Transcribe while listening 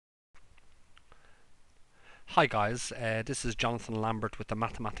Hi guys, this is Jonathan Lambert with the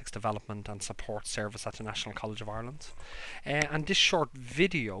Mathematics Development and Support Service at the National College of Ireland. And this short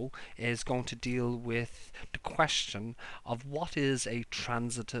video is going to deal with the question of what is a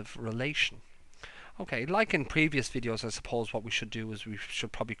transitive relation. Okay, like in previous videos, I suppose what we should do is we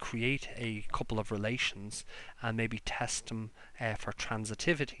should probably create a couple of relations and maybe test them for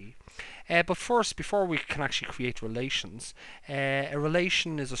transitivity. But first, before we can actually create relations, a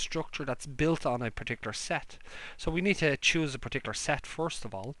relation is a structure that's built on a particular set. So we need to choose a particular set first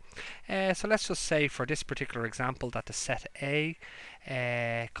of all. So let's just say for this particular example that the set A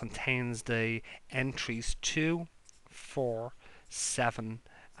contains the entries 2, 4, 7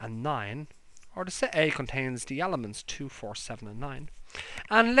 and 9, or the set A contains the elements 2, 4, 7 and 9.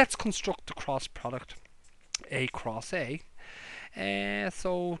 And let's construct the cross product A cross A.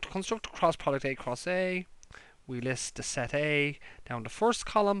 So to construct a cross product A cross A, we list the set A down the first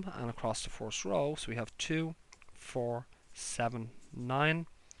column and across the first row. So we have 2, 4, 7, 9,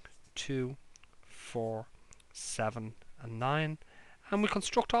 2, 4, 7 and 9. And we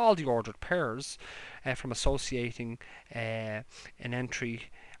construct all the ordered pairs from associating an entry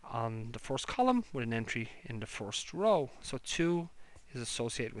on the first column with an entry in the first row. So 2 is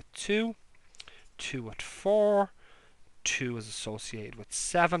associated with 2, 2 with 4, 2 is associated with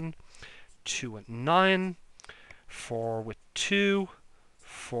 7, 2 with 9, 4 with 2,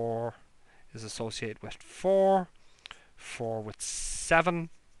 4 is associated with 4, 4 with 7,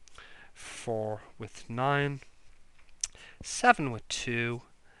 4 with 9, 7 with 2,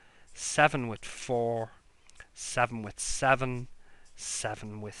 7 with 4, 7 with 7,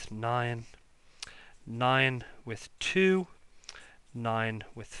 7 with 9, 9 with 2, 9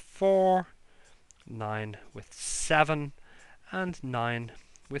 with 4, 9 with 7, and 9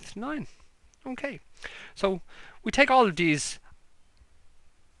 with 9. Okay, so we take all of these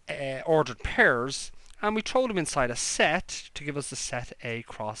ordered pairs and we throw them inside a set to give us the set A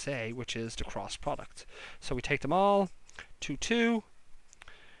cross A, which is the cross product. So we take them all, 2, 2,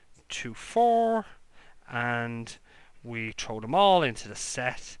 2, 4, and we throw them all into the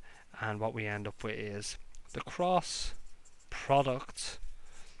set, and what we end up with is the cross product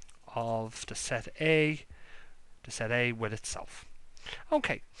of the set A with itself.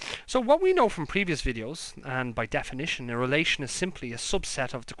 Okay, so what we know from previous videos, and by definition, a relation is simply a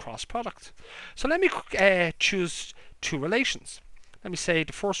subset of the cross product. So let me choose two relations. Let me say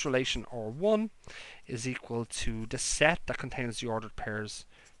the first relation, R1, is equal to the set that contains the ordered pairs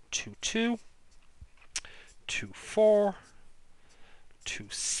 2, 2, 2, 4, 2,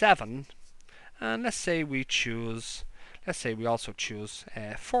 7, and let's say we also choose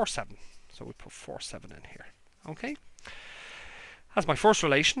 4, 7. So we put 4, 7 in here. Okay, that's my first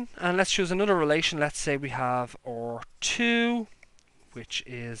relation. And let's choose another relation. Let's say we have R2, which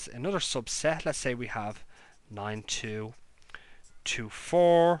is another subset. Let's say we have 9, 2, 2,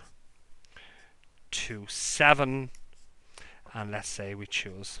 4, 2, 7, and let's say we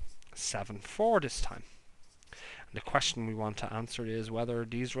choose 7, 4 this time. And the question we want to answer is whether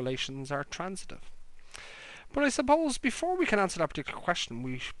these relations are transitive. But I suppose before we can answer that particular question,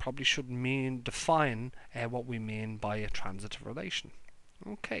 we probably should define what we mean by a transitive relation.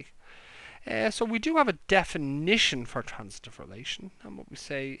 Okay, so we do have a definition for a transitive relation, and what we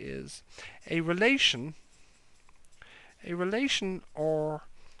say is a relation or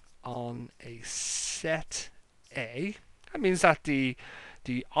on a set A. That means that the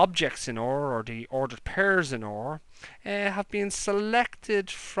objects in R, or the ordered pairs in R, have been selected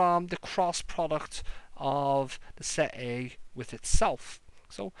from the cross product of the set A with itself.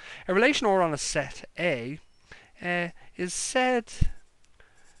 So a relation R on a set A is said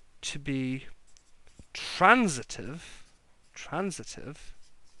to be transitive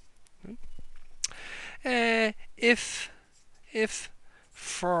if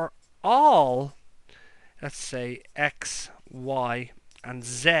for all, let's say, x, y and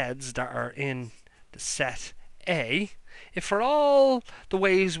z's that are in the set A, if for all the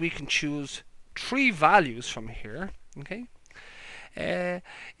ways we can choose 3 values from here, okay,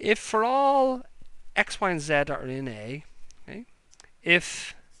 if for all x, y and z are in A, okay,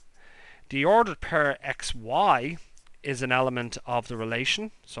 if the ordered pair xy is an element of the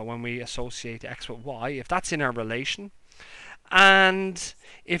relation, so when we associate x with y, if that's in our relation, and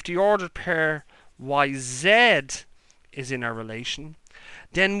if the ordered pair yz is in our relation,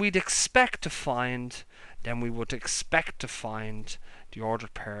 then we would expect to find the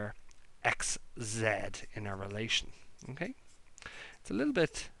ordered pair xz in our relation. Okay, it's a little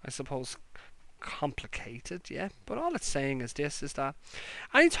bit, I suppose, complicated, yeah, but all it's saying is this, is that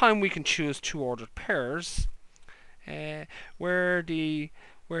anytime we can choose 2 ordered pairs where the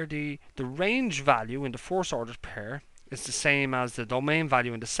where the range value in the first ordered pair is the same as the domain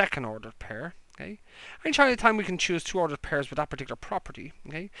value in the second ordered pair. Okay. Any time we can choose two ordered pairs with that particular property.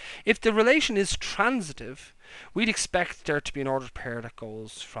 Okay. If the relation is transitive, we'd expect there to be an ordered pair that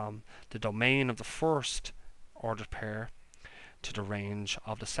goes from the domain of the first ordered pair to the range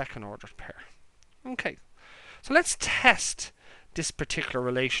of the second ordered pair. Okay. So let's test this particular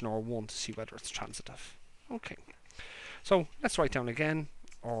relation R1 to see whether it's transitive. Okay. So let's write down again.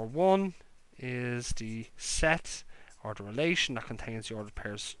 R1 is the set or the relation that contains the ordered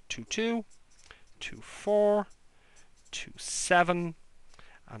pairs 2, 2, 2, 4, 2, 7,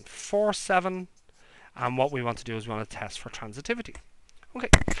 and 4, 7. And what we want to do is we want to test for transitivity. Okay,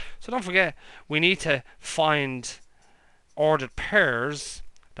 so don't forget, we need to find ordered pairs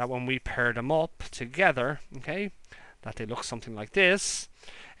that when we pair them up together, okay, that they look something like this,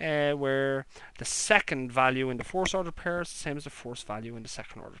 where the second value in the first ordered pair is the same as the first value in the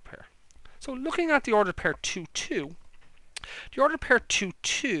second ordered pair. So looking at the ordered pair 2, 2, the ordered pair 2,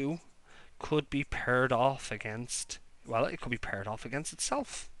 2 could be paired off against, well, it could be paired off against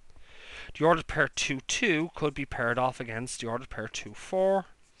itself. The ordered pair 2, 2 could be paired off against the ordered pair 2, 4.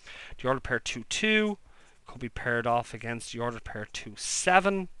 The ordered pair 2, 2 could be paired off against the ordered pair 2,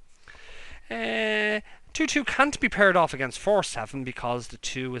 7. 2, 2 can't be paired off against 4, 7 because the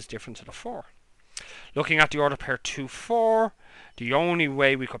 2 is different to the 4. Looking at the ordered pair 2, 4, the only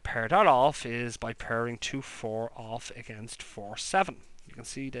way we could pair that off is by pairing 2, 4 off against 4, 7. You can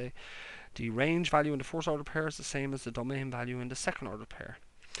see the range value in the first ordered pair is the same as the domain value in the second ordered pair.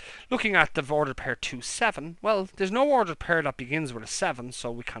 Looking at the ordered pair 2, 7, well, there's no ordered pair that begins with a 7,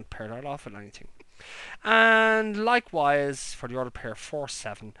 so we can't pair that off with anything. And likewise, for the ordered pair 4,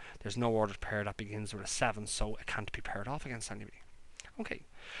 7, there's no ordered pair that begins with a 7, so it can't be paired off against anybody. Okay,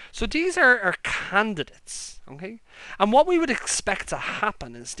 so these are candidates, okay? And what we would expect to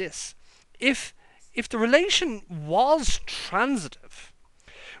happen is this. If the relation was transitive,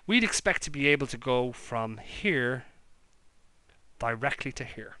 we'd expect to be able to go from here directly to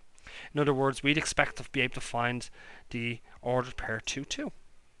here. In other words, we'd expect to be able to find the ordered pair 2, 2.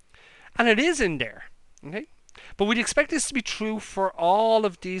 And it is in there, okay? But we'd expect this to be true for all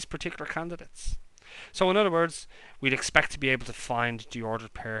of these particular candidates. So in other words, we'd expect to be able to find the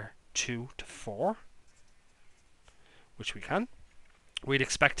ordered pair 2 to 4, which we can. We'd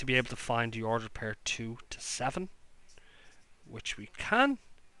expect to be able to find the ordered pair 2 to 7, which we can.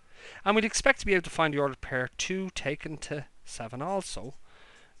 And we'd expect to be able to find the ordered pair 2 taken to 7 also,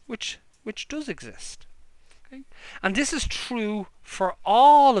 which does exist. Okay? And this is true for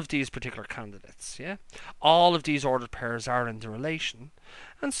all of these particular candidates. Yeah, all of these ordered pairs are in the relation,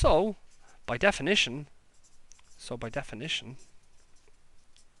 and so by definition,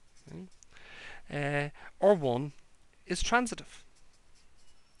 R1 is transitive.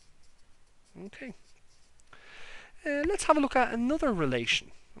 Okay. Let's have a look at another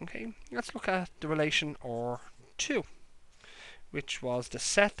relation. Okay, let's look at the relation R2, which was the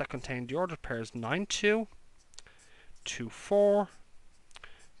set that contained the ordered pairs 9, 2, 2, 4,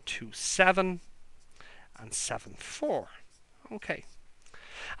 2, 7, and 7, 4. Okay.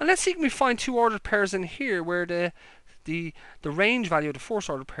 And let's see if we find two ordered pairs in here where the range value of the first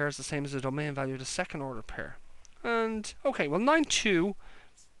ordered pair is the same as the domain value of the second ordered pair. And okay, well 9, 2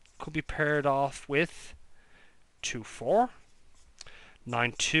 could be paired off with 2, 4.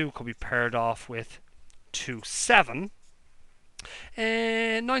 9, 2 could be paired off with 2, 7.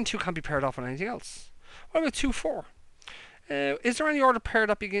 9, 2 can't be paired off with anything else. What about 2, 4? Is there any ordered pair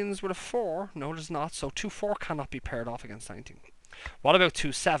that begins with a 4? No, there's not. So 2, 4 cannot be paired off against anything. What about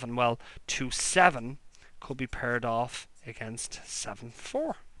 2, 7? Well, 2, 7 could be paired off against 7,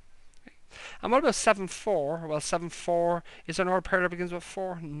 4. Okay. And what about 7, 4? Well, 7, 4, is there an ordered pair that begins with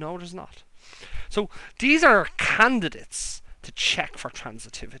 4? No, there's not. So these are candidates to check for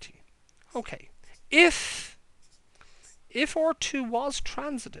transitivity. Okay, if R2 was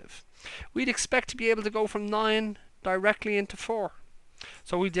transitive, we'd expect to be able to go from 9 directly into 4.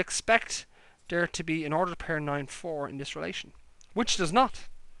 So we'd expect there to be an ordered pair 9, 4 in this relation, which does not.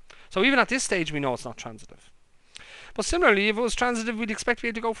 So even at this stage, we know it's not transitive. But similarly, if it was transitive, we'd expect to be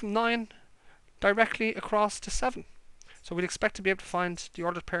able to go from 9 directly across to 7. So we'd expect to be able to find the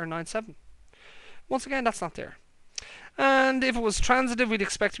ordered pair 9, 7. Once again, that's not there. And if it was transitive, we'd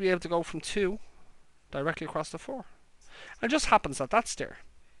expect to be able to go from 2 directly across to 4. And it just happens that that's there.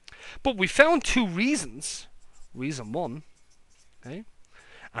 But we found two reasons. Reason 1, okay,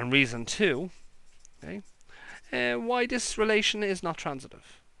 and reason 2, okay, why this relation is not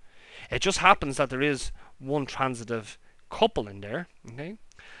transitive. It just happens that there is one transitive couple in there, okay,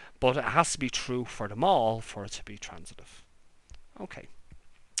 but it has to be true for them all for it to be transitive. Okay.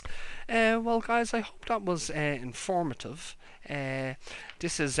 Well, guys, I hope that was informative. Uh,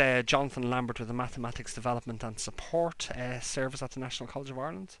 this is Jonathan Lambert with the Mathematics Development and Support Service at the National College of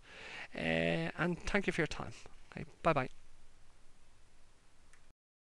Ireland. And thank you for your time. Okay, bye bye.